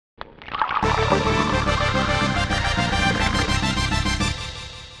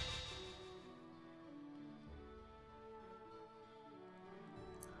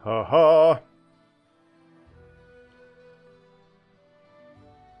Ha.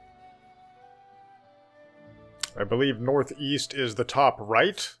 I believe northeast is the top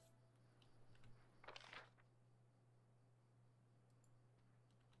right.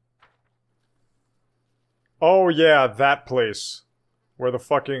 Oh yeah, that place. Where the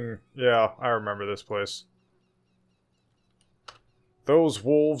fucking... Yeah, I remember this place. Those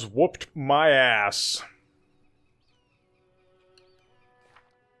wolves whooped my ass.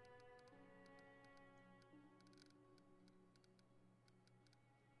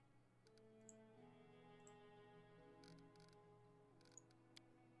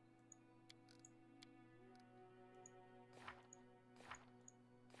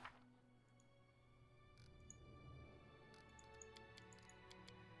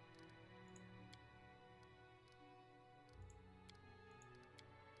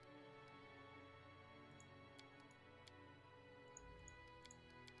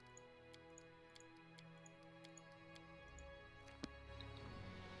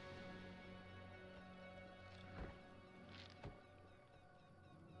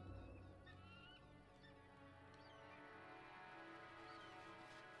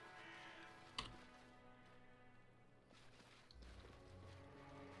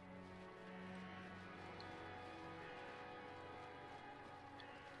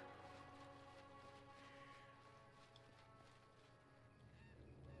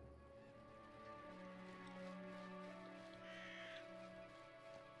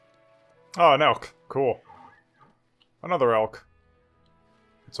 Oh, an elk. Cool. Another elk.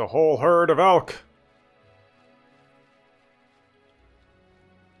 It's a whole herd of elk.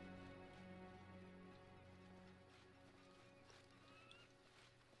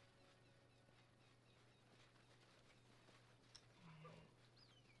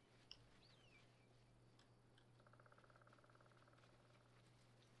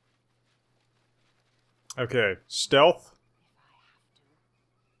 Okay, stealth.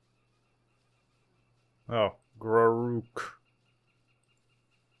 Oh, Graruk.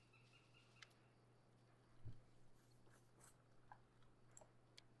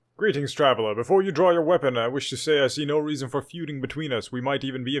 Greetings, traveler. Before you draw your weapon, I wish to say I see no reason for feuding between us. We might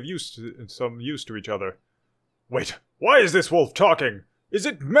even be of some use to each other. Wait, why is this wolf talking? Is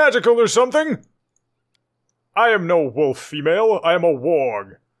it magical or something? I am no wolf female, I am a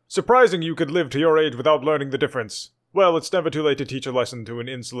warg. Surprising you could live to your age without learning the difference. Well, it's never too late to teach a lesson to an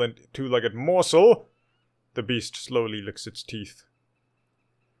insolent, two-legged morsel. The beast slowly licks its teeth.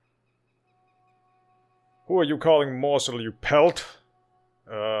 Who are you calling morsel, you pelt?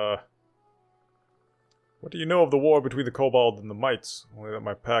 What do you know of the war between the kobold and the mites? Only that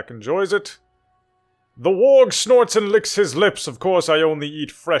my pack enjoys it. The warg snorts and licks his lips. Of course, I only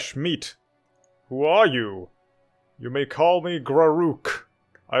eat fresh meat. Who are you? You may call me Graruk.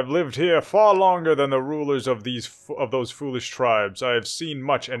 I've lived here far longer than the rulers of those foolish tribes. I have seen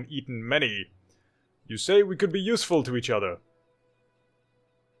much and eaten many. You say we could be useful to each other.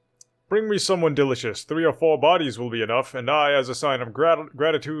 Bring me someone delicious. 3 or 4 bodies will be enough, and I, as a sign of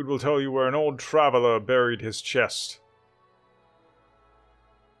gratitude, will tell you where an old traveler buried his chest.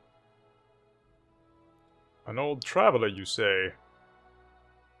 An old traveler, you say?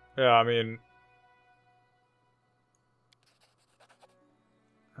 Yeah, I mean...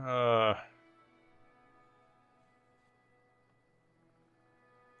 I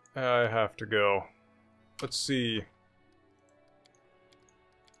have to go. Let's see.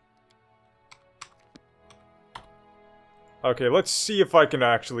 Okay, let's see if I can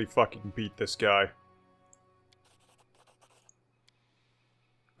actually fucking beat this guy.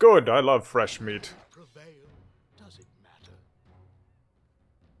 Good, I love fresh meat.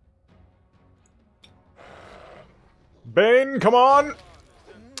 Bane, come on!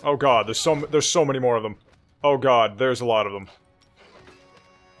 Oh god, there's so many more of them. Oh god, there's a lot of them.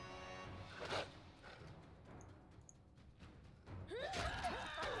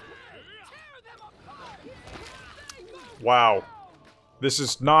 Wow. This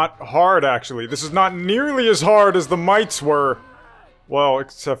is not hard, actually. This is not nearly as hard as the mites were. Well,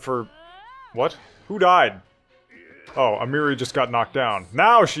 except for... What? Who died? Oh, Amiri just got knocked down.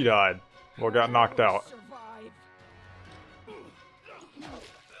 Now she died. Well, got knocked out.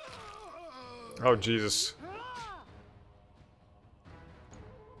 Oh, Jesus.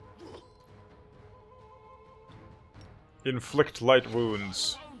 Inflict light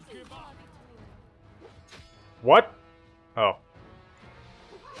wounds. What? Oh.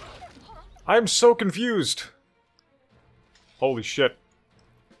 I'm so confused. Holy shit.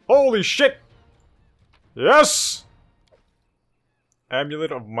 Holy shit! Yes!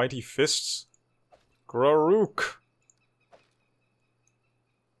 Amulet of Mighty Fists? Graruk.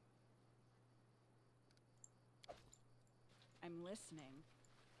 happening.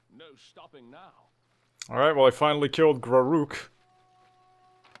 No stopping now. Alright, well I finally killed Graruk.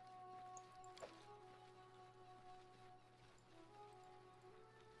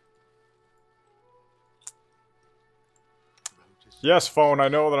 Yes, phone, I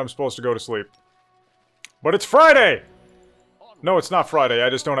know that I'm supposed to go to sleep. But it's Friday! No, it's not Friday, I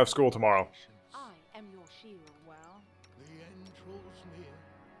just don't have school tomorrow. I am your shield, well. The end draws near.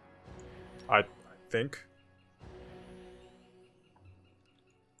 I think.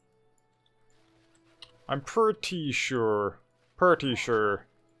 I'm pretty sure. Pretty sure.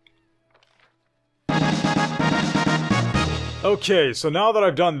 Okay, so now that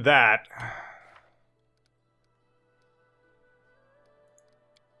I've done that...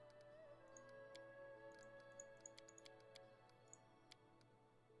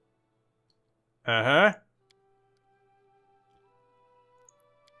 Uh-huh.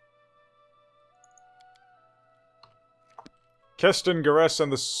 Keston, Gares,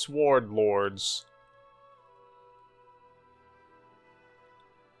 and the Sword Lords.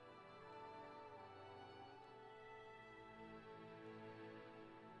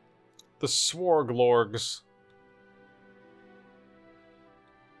 The Swarglorgs.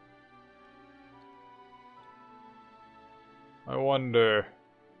 I wonder...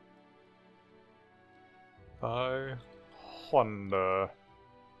 I wonder...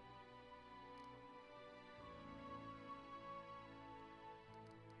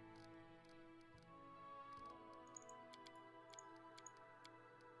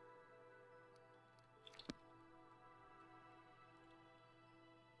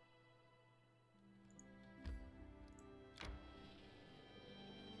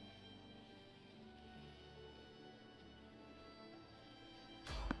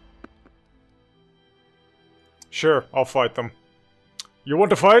 Sure, I'll fight them. You want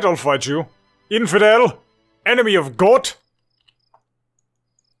to fight? I'll fight you. Infidel! Enemy of God!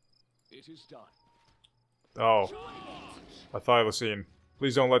 It is done. Oh. A thylacine.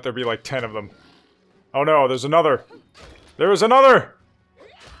 Please don't let there be like 10 of them. Oh no, there's another! There is another!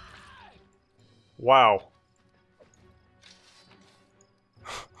 Wow.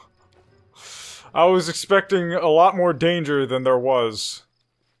 I was expecting a lot more danger than there was.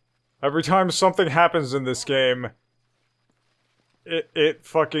 Every time something happens in this game, it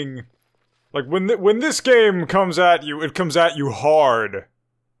fucking... Like, when this game comes at you, it comes at you hard.